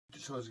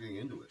just starts getting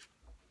into it.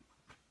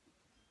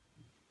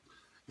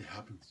 It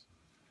happens.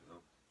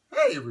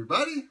 Hey,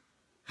 everybody.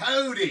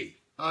 Howdy.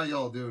 How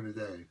y'all doing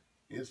today?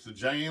 It's the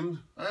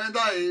Jimm and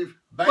Dave.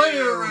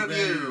 Beer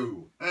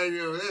Review. And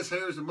this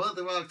here is the month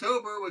of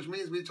October, which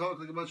means we talk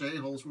like a bunch of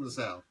a-holes from the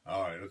South.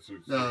 All right, let's do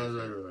it.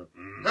 No.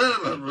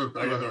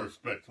 I got no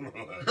respect. Let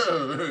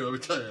me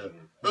tell you.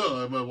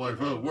 Oh, my wife,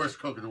 worst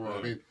cook in the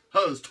world. I mean,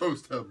 how does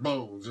toast have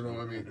bones? You know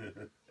what I mean?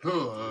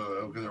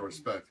 I'll give her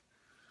respect.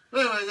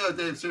 Anyway, no,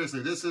 Dave,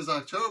 seriously, this is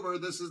October.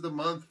 This is the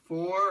month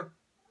for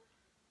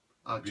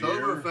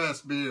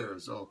Oktoberfest beer.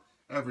 So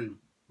every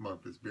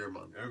month is beer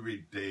month.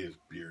 Every day is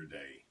beer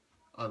day.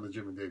 On the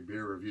Jimm and Dave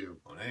Beer Review.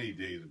 On any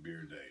day is a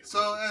beer day.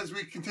 So as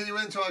we continue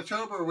into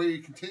October, we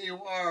continue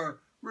our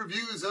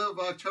reviews of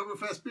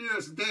Oktoberfest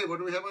beers. And Dave, what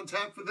do we have on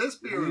tap for this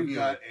beer review? We've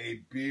got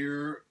a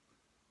beer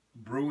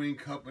brewing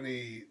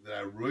company that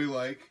I really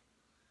like.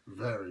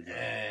 Very good.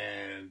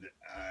 And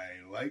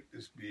I like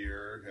this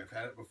beer. I've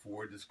had it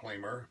before,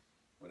 disclaimer,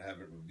 but I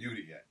haven't reviewed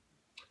it yet.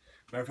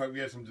 Matter of fact, we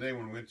had some today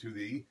when we went to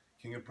the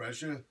King of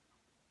Prussia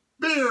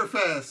Beer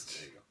Fest.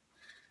 There you go.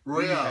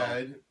 Royale. We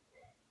had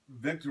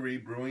Victory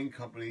Brewing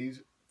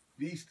Company's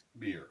Feast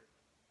beer.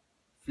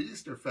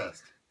 Feast or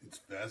Fest? It's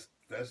Fest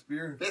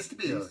beer?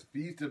 Festbier.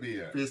 Feast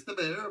beer.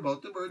 Festbier,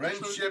 about the word.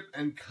 Friendship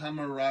and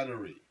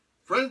camaraderie.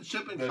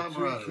 Friendship and the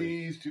camaraderie. The two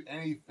keys to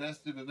any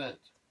festive event.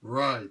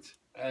 Right.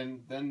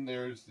 And then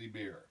there's the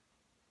beer.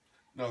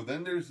 No,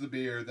 then there's the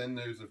beer, then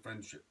there's the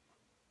friendship.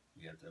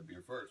 You have to have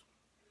beer first.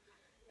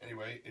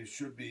 Anyway, it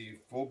should be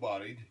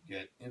full-bodied,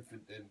 yet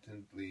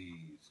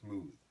infinitely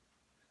smooth.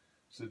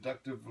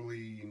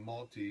 Seductively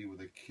malty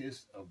with a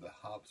kiss of the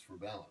hops for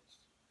balance.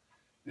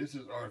 This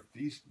is our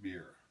Feast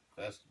beer,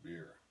 Fest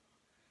beer.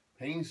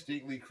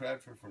 Painstakingly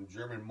crafted from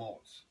German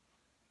malts.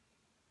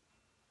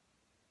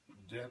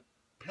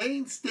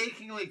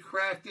 Painstakingly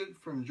crafted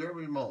from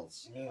German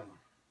malts. Yeah.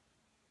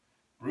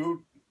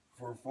 Brewed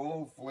for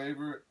full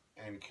flavor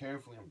and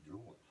carefully. I'm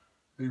drooling.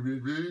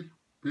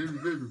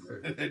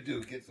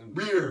 Dude, get some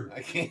beer. I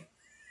can't.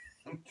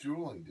 I'm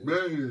drooling,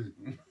 dude.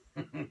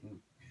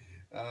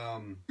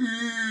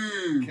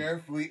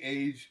 Carefully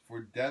aged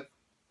for depth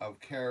of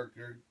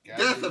character.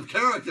 Depth of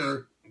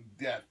character?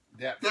 Depth.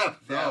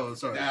 Oh,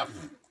 sorry.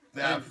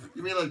 Depth.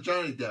 You mean like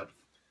Johnny Depp?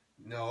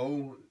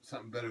 No,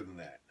 something better than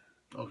that.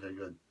 Okay,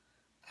 good.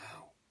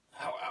 Ow.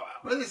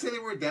 What did they say they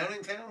were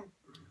Downingtown?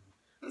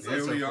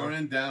 Here we are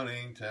in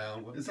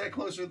Downingtown. Is that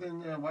closer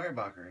than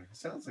Weyerbacher? It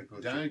sounds like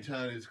closer.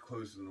 Downingtown is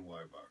closer than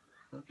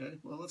Weyerbacher. Okay,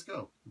 well, let's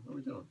go. What are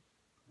we doing?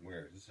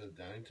 Where? Is this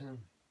Downingtown?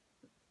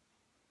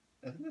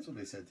 I think that's what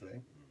they said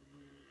today.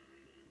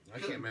 I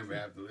can't remember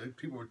after.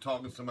 People were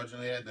talking so much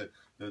and they had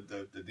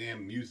the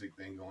damn music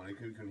thing going. I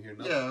couldn't hear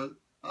nothing. Yeah,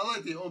 I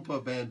like the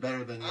Oompa band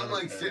better than the I'm other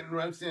like band.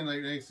 I'm standing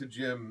like next to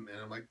Jimm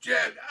and I'm like, Jimm,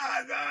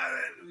 I got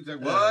it. He's like,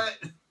 what?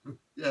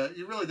 Yeah,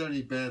 you really don't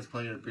need bands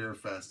playing at Beer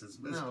Fest. It's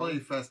plenty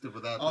festive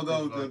without.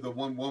 Although the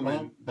one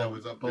woman that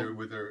was up there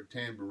with her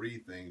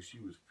tambourine thing, she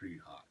was pretty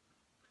hot.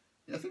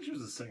 Yeah, I think she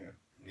was a singer.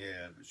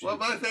 Yeah. But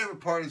my favorite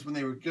part is when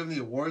they were giving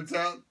the awards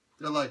out.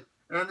 They're like,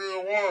 and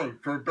the award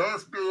for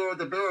best beer at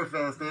the Beer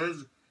Fest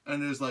is,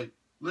 and there's like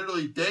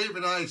literally Dave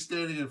and I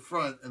standing in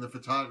front and the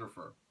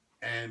photographer.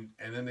 And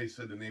then they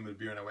said the name of the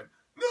beer and I went,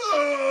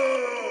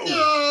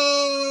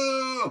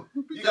 no!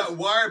 You got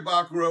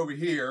Weyerbacher over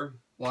here.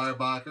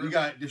 Weyerbacher. You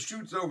got the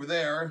Shoots over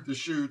there. The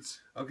Shoots.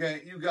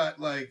 Okay, you got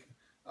like,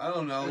 I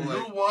don't know. And like,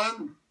 who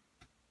won?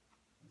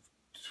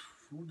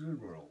 Who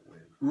did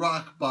win?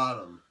 Rock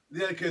Bottom.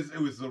 Yeah, because it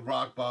was the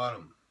Rock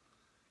Bottom.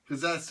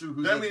 Because that's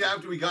who. Then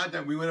after we got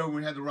that, we went over and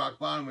we had the Rock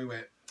Bottom. We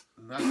went,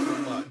 not so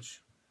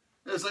much.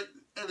 It was like,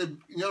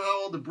 and you know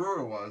how old the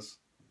brewer was?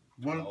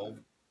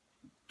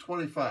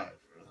 25.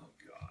 Oh,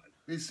 God.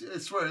 I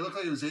swear, he looked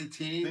like he was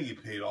 18. I think he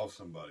paid off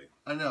somebody.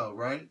 I know,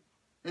 right?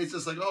 And he's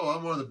just like, oh,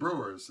 I'm one of the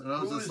brewers. And I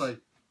was just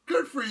like,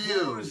 good for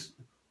you.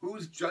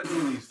 Who's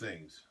judging these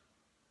things?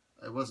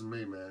 It wasn't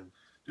me, man.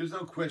 There's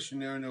no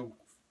questionnaire, no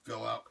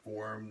fill-out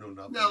form, no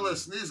nothing. Now,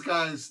 listen, these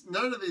guys,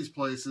 none of these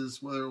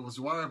places, whether it was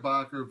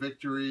Weyerbacher,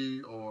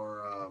 Victory,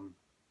 or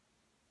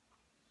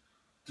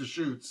the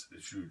Shoots,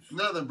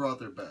 none of them brought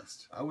their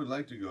best. I would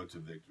like to go to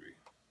Victory.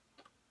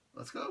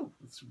 Let's go.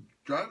 It's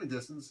driving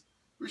distance.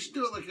 We should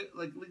do it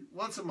like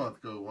once a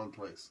month, go to one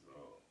place.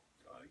 Oh,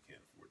 God, I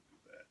can't afford to do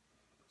that.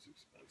 It's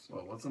expensive.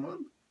 Well, once a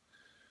month?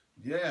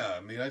 Yeah,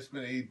 I mean, I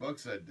spent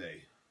 $8 that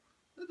day.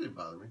 That didn't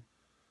bother me.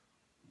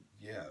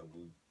 Yeah,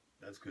 well,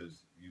 that's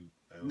because you...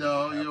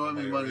 No, you owe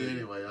me money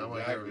anyway. I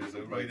want exactly, so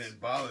it didn't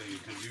bother you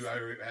because you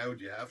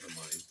owed you half the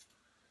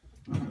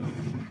money.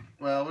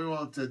 Well, we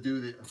want to do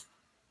the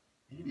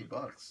 $80.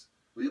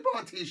 Well, you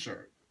bought a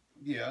T-shirt.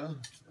 Yeah,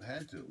 I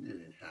had to. You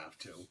didn't have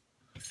to.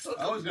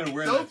 I was going to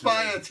wear that Don't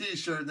buy a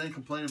T-shirt and then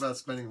complain about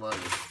spending money.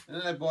 And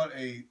then I bought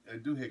a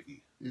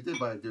doohickey. You did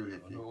buy a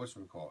doohickey. I don't know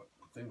whatchamacallit.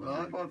 Well,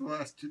 I bought the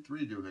last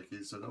 3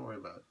 doohickeys, so don't worry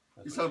about it.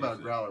 He's talking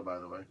about Growler, by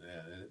the way.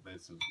 Yeah,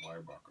 it says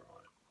Weyerbacher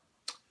on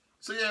it.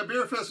 So yeah,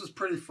 Beer Fest was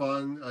pretty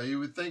fun. You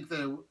would think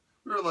that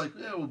we were like,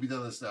 yeah, we'll be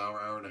done this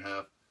hour and a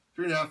half.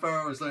 3.5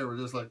 hours later, we're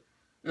just like,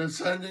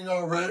 It's ending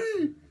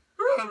already?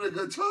 We're having a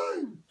good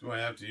time. Do I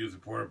have to use the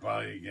porta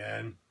potty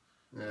again?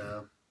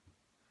 Yeah.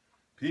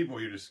 People,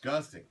 you're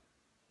disgusting.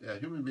 Yeah,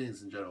 human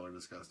beings in general are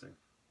disgusting.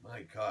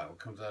 My God, what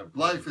comes out of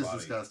Life is body?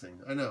 disgusting.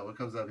 I know, what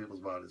comes out of people's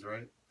bodies,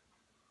 right?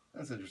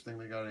 That's interesting.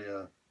 They got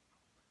a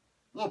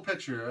little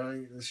picture.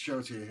 I show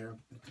it to you here.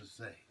 What does it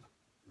say?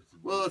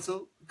 Well, it's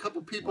a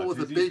couple people What with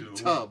a does he big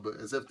do? tub,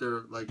 as if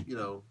they're, like,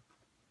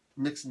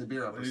 mixing the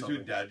beer up What or is something.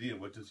 your daddy and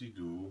what does he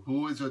do?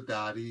 Who is your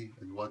daddy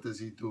and what does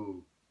he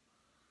do?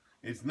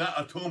 It's not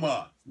a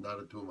tumor. It's not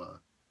a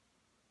tumor.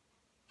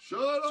 Shut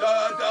Shut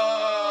up!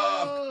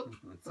 up!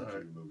 It's such All a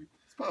right. good movie.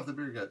 Let's pop the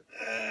beer gut.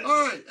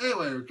 All right.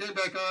 Anyway, we're getting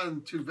back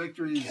on to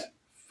Victory's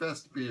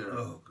Festbier.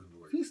 Oh, good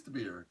lord.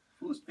 Festbier.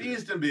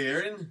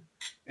 Festbier.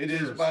 It is,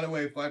 Cheers. by the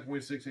way,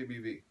 5.6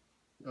 ABV.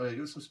 Oh, yeah,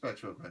 give us some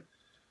specs real quick.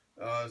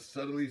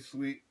 Subtly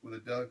sweet with a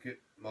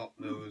delicate malt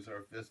nose,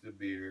 our festive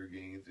beer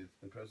gains its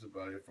impressive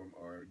body from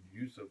our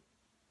use of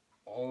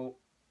all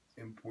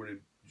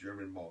imported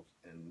German malts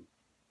and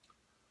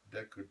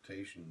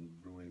decantation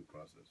brewing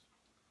process.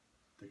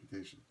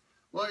 Decantation.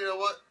 Well, you know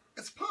what?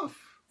 It's puff.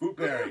 Fruit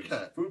pairings.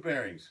 Cat. Fruit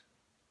pairings.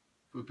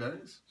 Food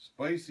pairings?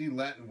 Spicy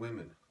Latin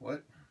women.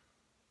 What?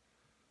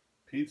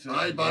 Pizza.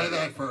 I'd and buy burger.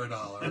 that for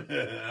 $1.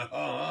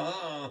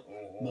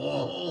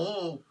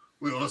 Oh,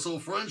 we also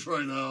French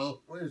right now.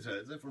 What is that?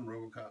 Is that from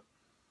RoboCop?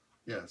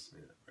 Yes.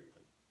 Yeah, very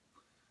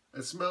good.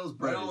 It smells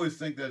I bready. always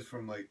think that's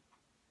from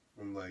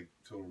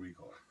Total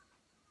Recall.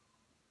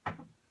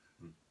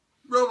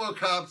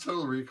 RoboCop,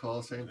 Total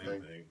Recall, same Same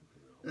thing. thing.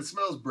 You know. It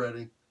smells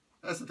bready.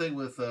 That's the thing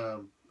with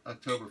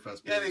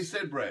Oktoberfest Yeah, beers. they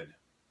said bread.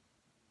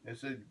 They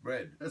said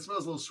bread. It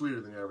smells a little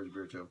sweeter than the average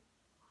beer, too.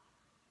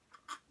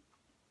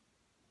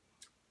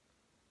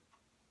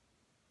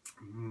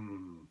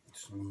 Mmm.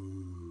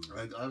 Smooth.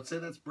 I would say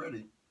that's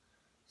bready.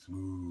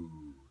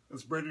 Smooth.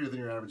 That's breadier than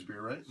your average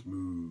beer, right?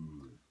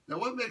 Smooth. Now,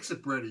 what makes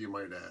it bready, you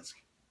might ask?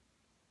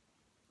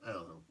 I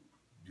don't know.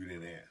 You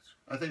didn't ask.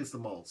 I think it's the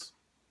malts.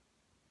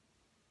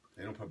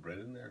 They don't put bread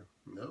in there?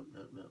 No.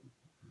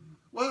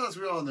 Well, as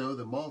we all know,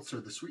 the malts are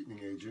the sweetening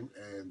agent,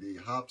 and the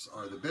hops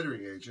are the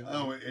bittering agent.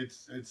 Oh, it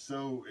was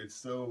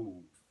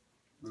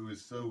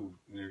so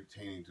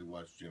entertaining to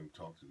watch Jim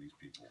talk to these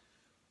people.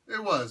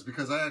 It was,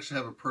 because I actually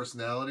have a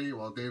personality,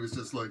 while Dave is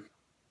just like,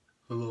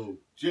 hello.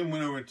 Jim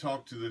went over and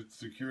talked to the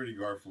security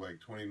guard for like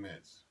 20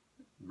 minutes.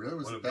 Really?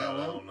 Was What it that about?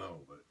 I long? don't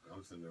know, but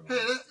I'm sitting there.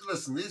 Hey,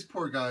 listen, these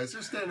poor guys,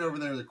 they're standing over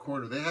there in the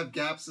corner. They have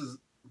gapses?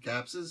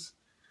 Gaps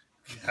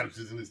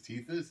in his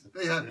teeth is?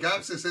 They have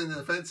gapses in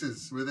the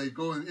fences where they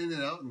go in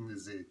and out in the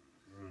Z.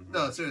 Mm-hmm.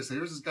 No, seriously,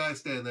 there's this guy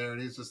standing there,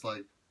 and he's just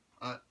like,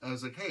 I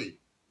was like, hey,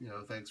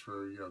 thanks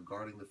for,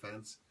 guarding the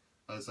fence.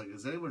 I was like,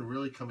 is anyone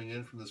really coming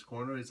in from this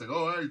corner? He's like,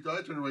 oh, I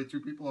turned away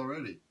 2 people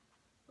already.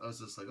 I was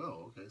just like,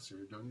 oh, okay, so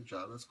you're doing your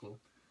job. That's cool.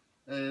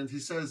 And he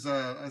says,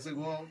 I was like,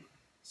 well,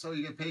 so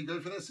you get paid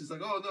good for this? He's like,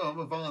 oh, no, I'm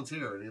a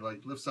volunteer. And he,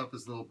 lifts up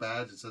his little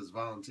badge and says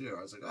volunteer.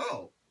 I was like,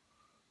 oh,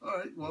 all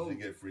right, well. Does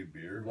he get free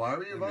beer? Why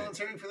were you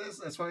volunteering for this?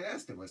 That's why I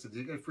asked him. I said, do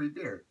you get free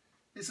beer?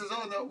 He says,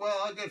 oh, no, well,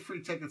 I'll get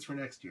free tickets for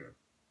next year.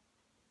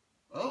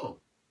 Oh.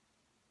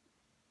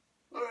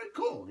 All right,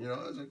 cool. I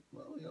was like,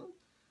 well,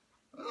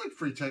 I like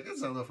free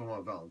tickets. I don't know if I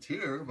want to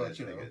volunteer, but,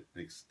 They get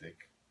big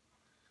stick.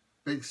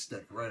 Big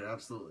stick, right,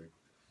 absolutely.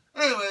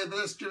 Anyway, but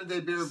this Jim and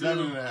Dave beer review.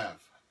 7.5.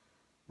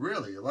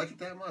 Really? You like it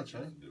that much, huh?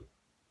 Yes, I do.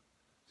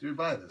 So you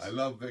buy this? I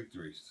love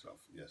Victory stuff,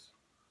 yes.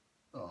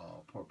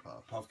 Oh, poor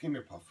Puff. Puff, give me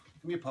a puff.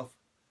 Give me a puff.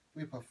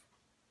 Give me a puff.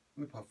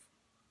 Give me a puff.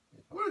 Give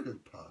me a puff. What a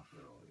good Puff.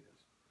 Oh,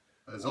 yes.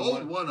 As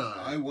old one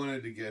eye. I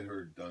wanted to get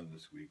her done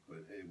this week, but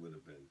it would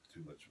have been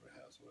too much of a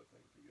hassle, I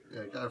think, to get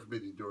her done. God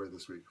forbid you do it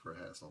this week for a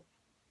hassle.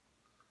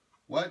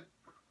 What?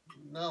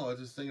 No, I was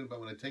just thinking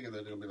about when I take it,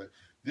 they're going to be like,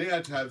 they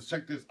had to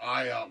check this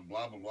eye out and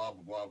blah, blah, blah,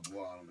 blah, blah,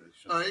 blah.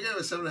 All right, you gave it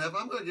a 7.5.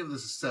 I'm going to give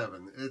this a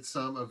 7. It's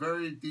a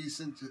very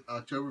decent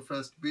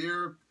Oktoberfest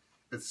beer.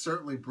 It's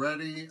certainly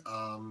bready.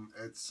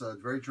 It's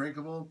very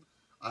drinkable.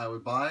 I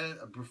would buy it.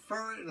 I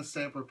prefer it in a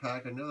sampler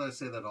pack. I know that I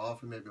say that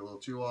often, maybe a little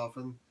too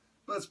often,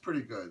 but it's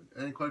pretty good.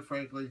 And quite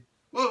frankly,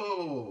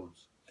 whoa.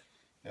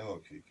 Hello,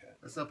 Kitty Cat.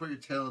 Let's not put your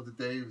tail into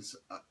Dave's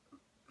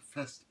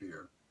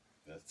Festbier.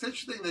 That's It's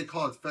interesting they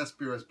call it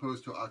Festbier as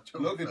opposed to Oktoberfest.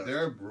 Look at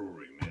their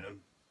brewery, man.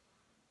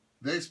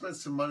 They spent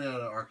some money on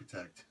an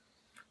architect.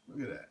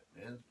 Look at that,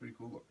 man. It's pretty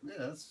cool looking.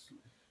 Yeah, that's...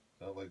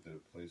 Not like the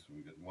place where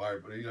we get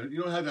wired, but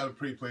you don't have to have a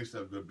pretty place to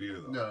have good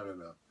beer, though.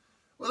 No.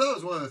 Well, that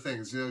was one of the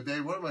things.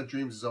 Dave, one of my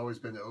dreams has always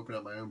been to open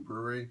up my own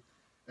brewery.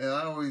 And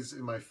I always,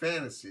 in my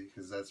fantasy,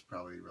 because that's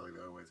probably really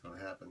the only way it's going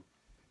to happen,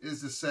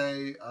 is to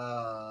say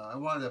I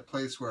wanted a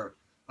place where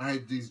I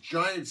had these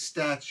giant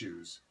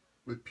statues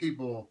with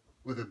people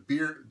with a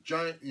beer,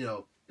 giant,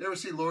 you ever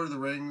see Lord of the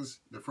Rings,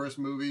 the first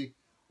movie,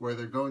 where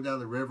they're going down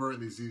the river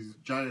and these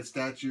giant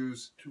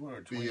statues,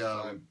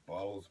 225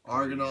 bottles.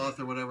 Argonaut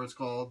or whatever it's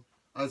called.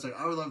 I was like,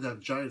 I would love to have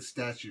giant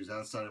statues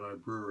outside of my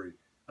brewery.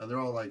 And they're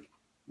all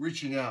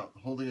reaching out,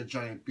 holding a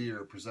giant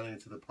beer, presenting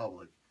it to the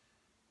public.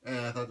 And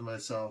I thought to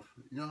myself,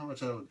 you know how much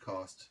that would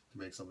cost to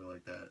make something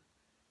like that?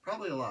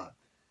 Probably a lot.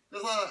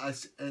 There's a lot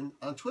of, and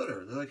on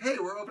Twitter, they're like, hey,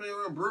 we're opening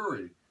our own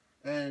brewery.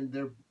 And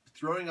they're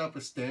throwing up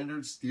a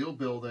standard steel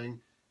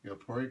building,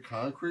 pouring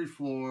concrete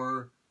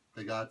floor.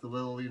 They got the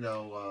little,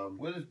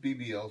 what does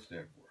BBL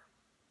stand for?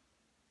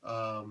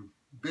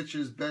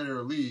 Bitches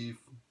better leave,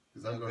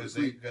 because I'm going to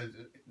sleep. Because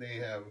they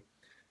have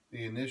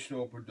the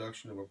initial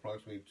production of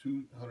approximately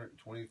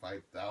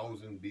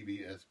 225,000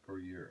 BBS per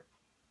year.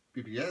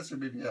 BBS or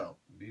BBL?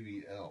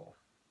 BBL.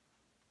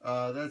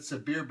 That's a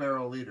beer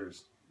barrel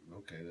liters.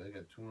 Okay, they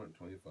got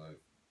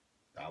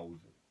 225,000.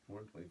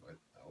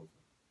 225,000.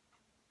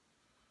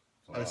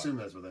 I assume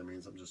that's what that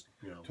means. I'm just,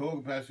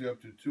 Total capacity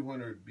up to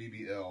 200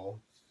 BBL,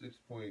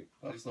 6.6.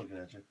 I'm just looking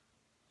at you.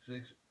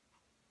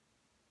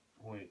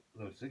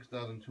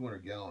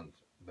 6,200 gallons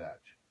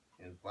batch,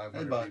 and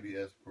 500 Headbutt.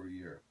 BBS per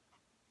year.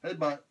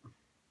 Headbutt.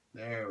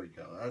 There we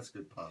go. That's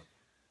good pop.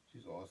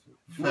 She's awesome.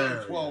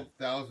 Very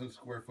 212,000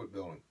 square foot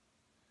building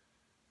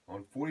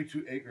on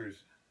 42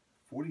 acres.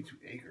 42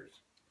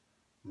 acres.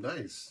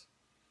 Nice.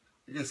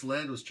 I guess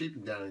land was cheap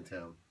in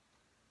Downingtown.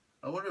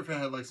 I wonder if it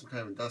had like some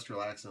kind of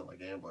industrial accident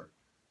like Ambler.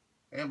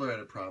 Ambler had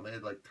a problem. They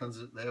had like tons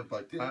of. They have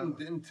like.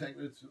 Didn't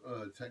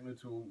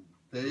Technical.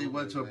 They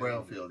went to a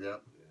brownfield.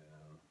 Yep.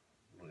 Yeah.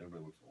 Well,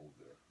 everybody looks old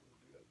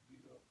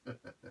there.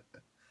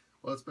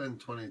 Well, it's been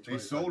 20. They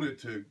sold it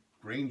to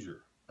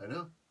Granger. I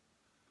know.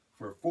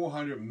 For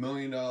 $400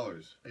 million.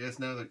 I guess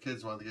now their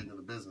kids want to get into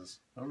the business.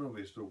 I don't know if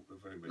they still.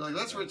 If anybody. Like,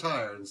 let's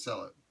retire and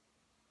sell it.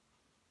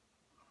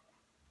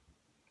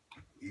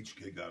 Each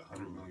kid got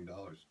 $100 million.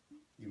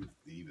 Even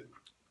Steven.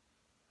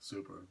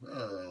 Super.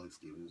 Well,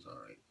 Steven's all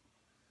right.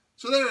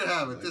 So there you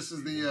have it. This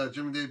is the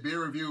Jimm and Dave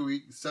beer review,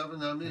 week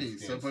 7 on me,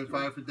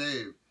 7.5 for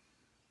Dave.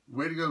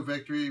 Way to go,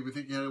 Victory. We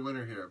think you had a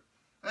winner here.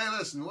 Hey,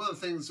 listen, one of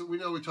the things, we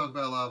know we talk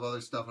about a lot of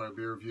other stuff on our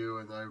beer review,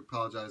 and I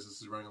apologize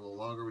this is running a little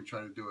longer. We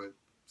try to do it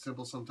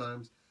simple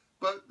sometimes.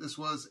 But this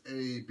was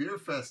a beer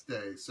fest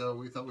day, so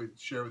we thought we'd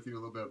share with you a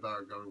little bit about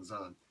our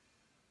goings-on.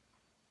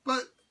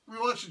 But we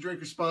want you to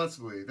drink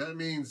responsibly. That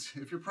means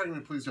if you're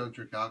pregnant, please don't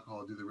drink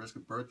alcohol due to the risk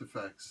of birth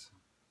defects.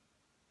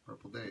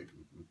 Purple Dave.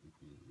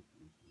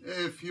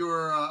 If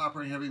you're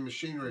operating heavy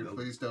machinery,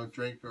 please don't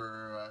drink,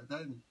 or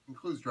that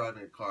includes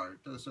driving a car.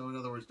 So in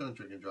other words, don't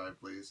drink and drive,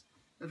 please.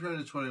 If you're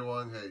under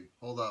 21, hey,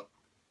 hold up.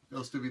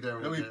 You'll still be there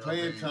when There'll you be get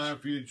plenty of of time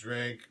for you to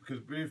drink,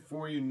 because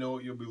before you know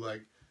it, you'll be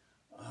like,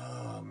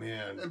 oh,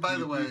 man. And by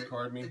the way,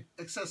 card me?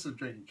 Excessive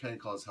drinking can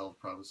cause health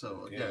problems.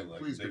 So again, like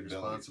please drink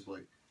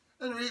responsibly.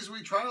 And the reason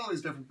we try all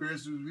these different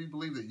beers is we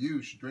believe that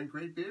you should drink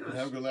great beers. And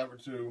have a good laugh or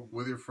two.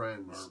 With your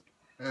friends.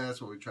 And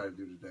that's what we try to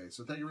do today.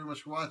 So thank you very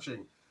much for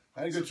watching.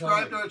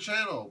 Subscribe to our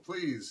channel,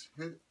 please.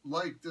 Hit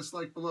like,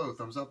 dislike below,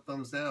 thumbs up,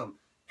 thumbs down.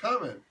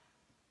 Comment.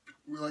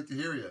 We'd like to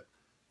hear you.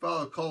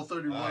 Follow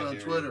Cole31 on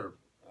Twitter.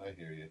 I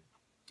hear you.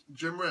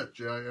 Jimmret,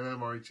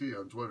 Jimmret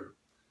on Twitter.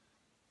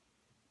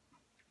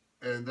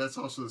 And that's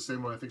also the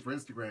same one, I think, for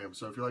Instagram.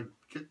 So if you like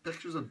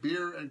pictures of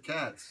beer and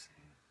cats,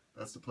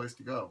 that's the place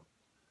to go.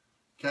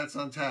 Cats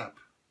on Tap.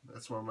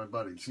 That's one of my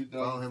buddies.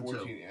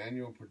 2014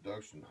 annual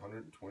production,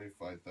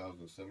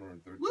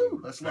 125,713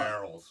 Woo, that's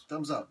barrels.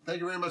 Thumbs up.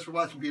 Thank you very much for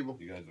watching, people.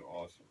 You guys are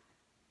awesome.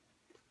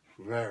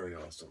 Very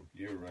awesome.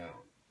 Year round.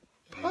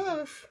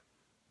 Puff.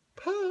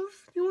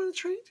 Puff, you want a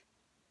treat?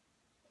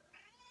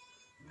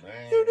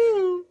 Man. You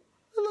do.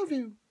 I love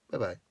you.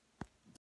 Bye-bye.